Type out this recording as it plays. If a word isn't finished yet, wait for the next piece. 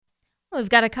We've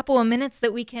got a couple of minutes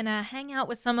that we can hang out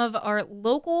with some of our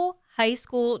local high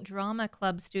school drama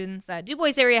club students at Du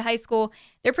Bois Area High School.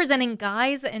 They're presenting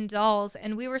Guys and Dolls,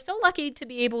 and we were so lucky to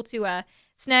be able to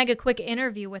snag a quick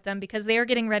interview with them because they are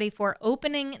getting ready for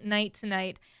opening night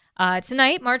tonight.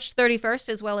 Tonight, March 31st,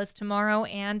 as well as tomorrow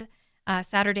and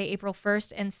Saturday, April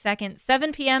 1st and 2nd,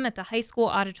 7 p.m. at the high school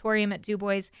auditorium at Du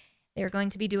Bois. They're going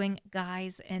to be doing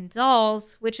Guys and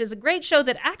Dolls, which is a great show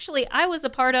that actually I was a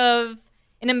part of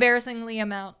an embarrassingly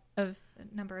amount of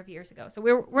a number of years ago. So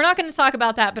we're not going to talk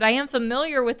about that, but I am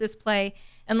familiar with this play,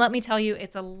 and let me tell you,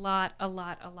 it's a lot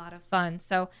of fun.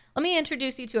 So let me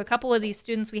introduce you to a couple of these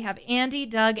students. We have Andy,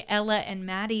 Doug, Ella, and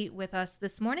Maddie with us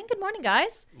this morning. Good morning,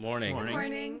 guys. Morning. Good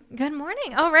morning. Good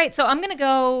morning. All right, so I'm going to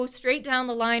go straight down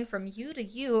the line from you to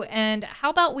you, and how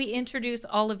about we introduce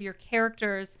all of your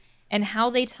characters and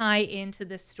how they tie into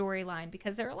this storyline,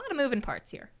 because there are a lot of moving parts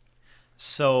here.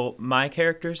 So my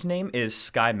character's name is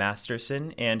Sky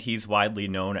Masterson, and he's widely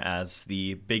known as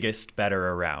the biggest bettor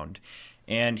around.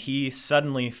 And he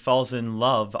suddenly falls in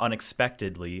love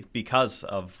unexpectedly because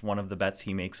of one of the bets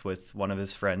he makes with one of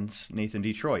his friends, Nathan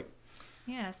Detroit.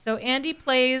 Yeah, so Andy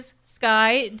plays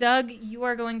Sky. Doug, you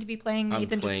are going to be playing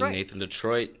Nathan Detroit. I'm playing Nathan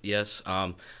Detroit, yes.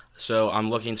 So I'm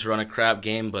looking to run a crap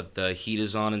game, but the heat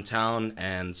is on in town,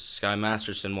 and Sky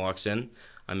Masterson walks in.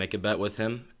 I make a bet with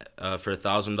him for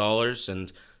 $1,000,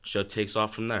 and show takes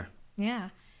off from there. Yeah.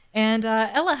 And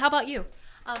Ella, how about you?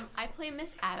 I play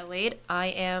Miss Adelaide. I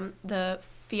am the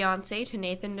fiance to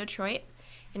Nathan Detroit,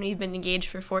 and we've been engaged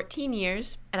for 14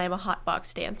 years, and I'm a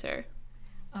hotbox dancer.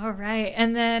 All right.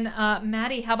 And then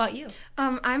Maddie, how about you?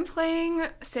 I'm playing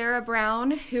Sarah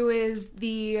Brown, who is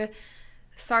the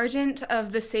sergeant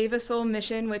of the Save a Soul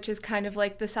mission, which is kind of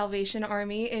like the Salvation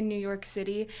Army in New York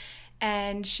City.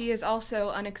 And she is also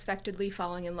unexpectedly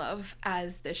falling in love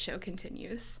as this show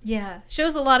continues. Yeah,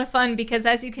 show's a lot of fun because,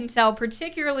 as you can tell,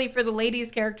 particularly for the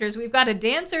ladies' characters, we've got a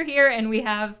dancer here and we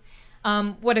have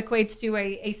what equates to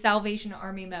a Salvation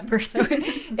Army member. So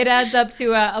it adds up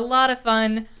to a lot of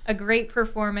fun, a great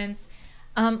performance.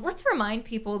 Let's remind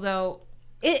people, though,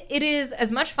 it is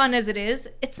as much fun as it is.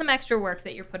 It's some extra work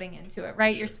that you're putting into it,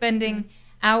 right? Sure. You're spending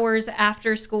hours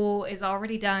after school is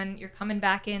already done. You're coming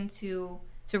back in to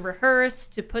rehearse,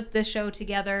 to put the show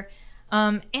together.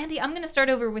 Andy, I'm going to start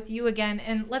over with you again,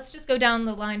 and let's just go down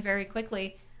the line very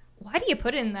quickly. Why do you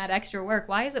put in that extra work?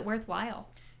 Why is it worthwhile?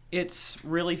 It's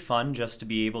really fun just to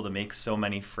be able to make so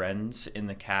many friends in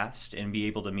the cast and be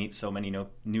able to meet so many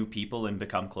new people and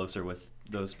become closer with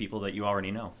those people that you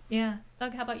already know. Yeah.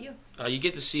 Doug, how about you? You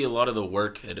get to see a lot of the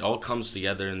work. It all comes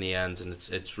together in the end, and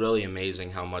it's really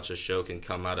amazing how much a show can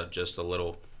come out of just a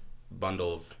little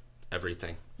bundle of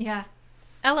everything. Yeah.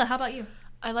 Ella, how about you?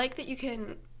 I like that you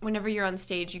can, whenever you're on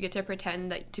stage, you get to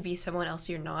pretend that to be someone else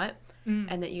you're not,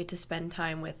 and that you get to spend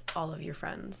time with all of your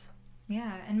friends.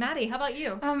 Yeah, and Maddie, how about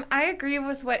you? I agree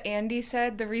with what Andy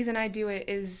said. The reason I do it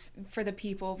is for the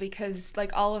people, because like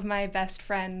all of my best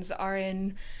friends are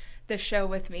in the show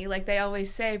with me. Like they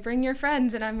always say, bring your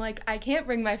friends, and I'm like, I can't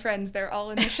bring my friends. They're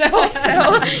all in the show.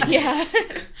 So yeah.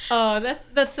 Oh,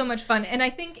 that's so much fun. And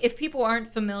I think if people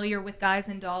aren't familiar with Guys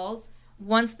and Dolls,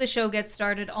 once the show gets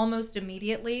started, almost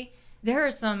immediately, there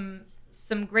are some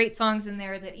great songs in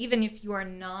there that even if you are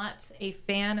not a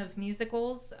fan of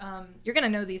musicals, you're going to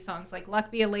know these songs, like Luck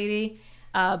Be a Lady,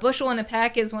 Bushel and a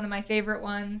Peck is one of my favorite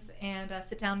ones, and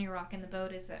Sit Down, You're Rockin' the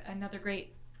Boat is another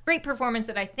great performance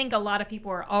that I think a lot of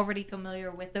people are already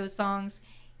familiar with those songs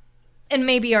and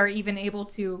maybe are even able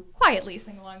to quietly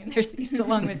sing along in their seats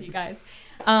along with you guys.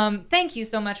 Thank you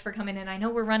so much for coming in. I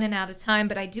know we're running out of time,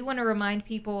 but I do want to remind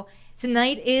people,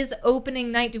 tonight is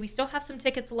opening night. Do we still have some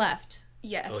tickets left?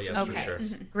 Yes. Oh, yes, Okay. for sure.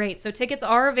 Mm-hmm. Great. So tickets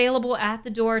are available at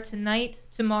the door tonight,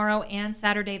 tomorrow, and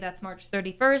Saturday. That's March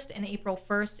 31st and April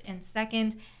 1st and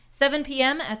 2nd, 7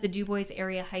 p.m. at the Du Bois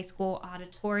Area High School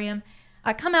Auditorium.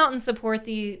 Come out and support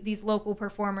these local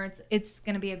performers. It's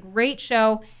going to be a great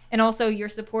show. And also you're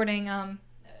supporting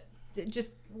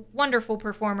just wonderful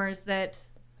performers that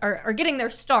are getting their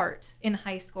start in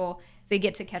high school. So you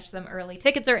get to catch them early.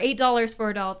 Tickets are $8 for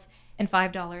adults and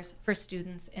 $5 for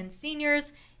students and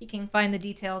seniors. You can find the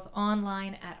details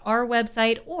online at our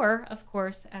website or, of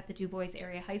course, at the Du Bois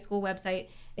Area High School website.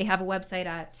 They have a website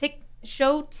at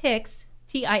showtix,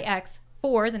 T-I-X,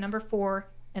 4, the number 4,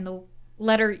 and the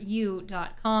letter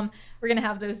u.com. We're going to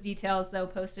have those details, though,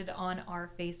 posted on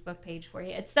our Facebook page for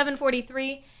you. It's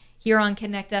 7:43 here on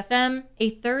Connect FM, a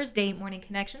Thursday morning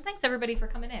connection. Thanks, everybody, for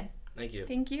coming in. Thank you.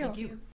 Thank you. Thank you.